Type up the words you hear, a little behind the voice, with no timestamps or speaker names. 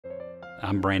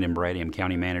I'm Braddy. I'm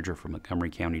County Manager for Montgomery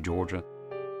County, Georgia.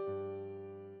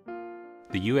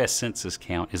 The U.S. Census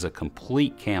count is a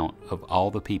complete count of all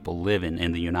the people living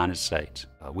in the United States.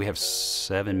 We have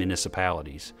 7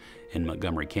 municipalities in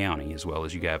Montgomery County, as well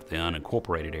as you have the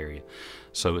unincorporated area.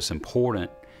 So it's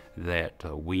important that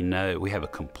we know we have a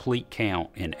complete count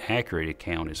and accurate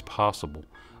account as possible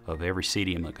of every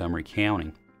city in Montgomery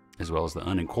County, as well as the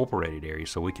unincorporated area,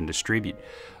 so we can distribute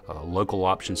local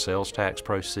option sales tax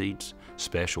proceeds,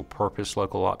 special purpose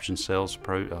local option sales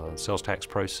tax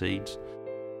proceeds.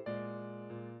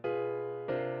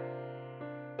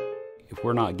 If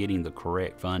we're not getting the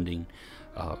correct funding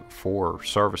for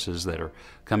services that are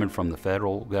coming from the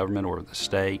federal government or the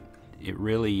state, it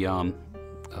really kind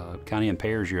of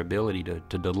impairs your ability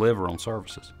to deliver on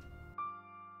services.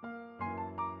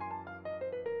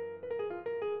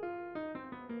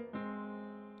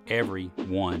 Every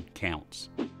one counts.